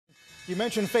You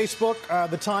mentioned Facebook.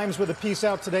 The Times with a piece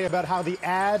out today about how the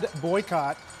ad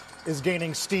boycott is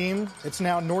gaining steam. It's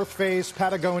now North Face,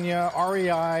 Patagonia,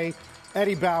 REI,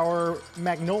 Eddie Bauer,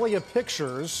 Magnolia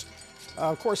Pictures.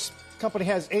 Of course, the company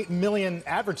has 8 million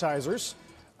advertisers,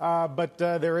 but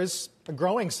there is a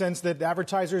growing sense that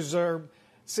advertisers are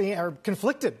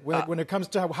conflicted when it comes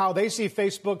to how they see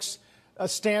Facebook's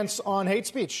stance on hate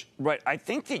speech. Right. I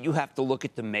think that you have to look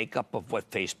at the makeup of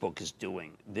what Facebook is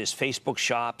doing. This Facebook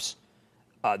Shops,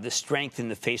 the strength in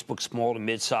the Facebook small to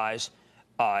mid-size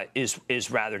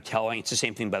is rather telling. It's the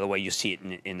same thing, by the way, you see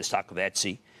it in the stock of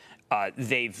Etsy.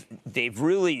 They've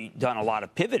really done a lot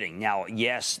of pivoting. Now,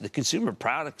 yes, the consumer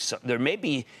products, there may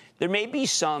be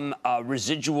some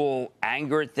residual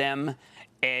anger at them.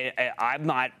 I'm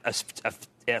not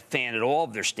a fan at all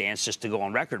of their stance, just to go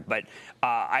on record. But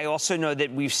I also know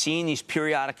that we've seen these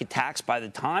periodic attacks by the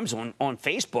Times on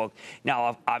Facebook.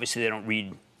 Now, obviously, they don't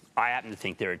read. I happen to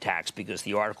think they're attacks because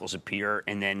the articles appear,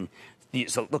 and then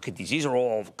so look at these. These are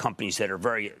all companies that are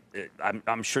very.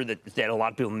 I'm sure that a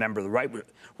lot of people remember the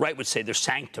right would say they're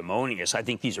sanctimonious. I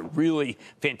think these are really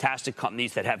fantastic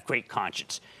companies that have great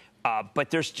conscience. But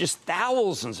there's just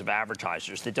thousands of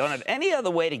advertisers that don't have any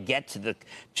other way to get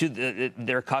to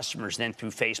their customers than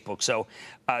through Facebook. So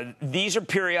these are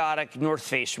periodic. North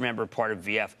Face, remember, part of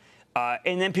VF,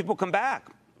 and then people come back.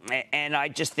 And I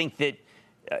just think that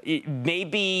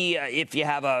maybe if you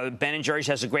have a Ben & Jerry's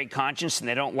has a great conscience and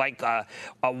they don't like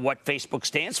what Facebook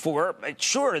stands for,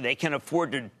 sure, they can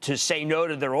afford to say no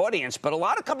to their audience. But a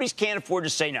lot of companies can't afford to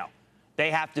say no.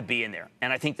 They have to be in there.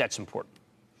 And I think that's important.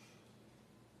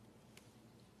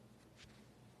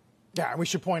 Yeah, we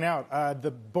should point out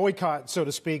the boycott, so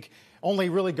to speak, only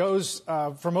really goes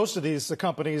for most of these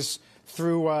companies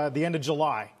through the end of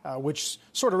July, which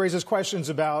sort of raises questions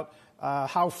about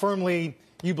how firmly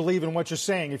you believe in what you're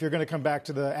saying if you're going to come back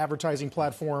to the advertising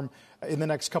platform in the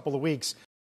next couple of weeks.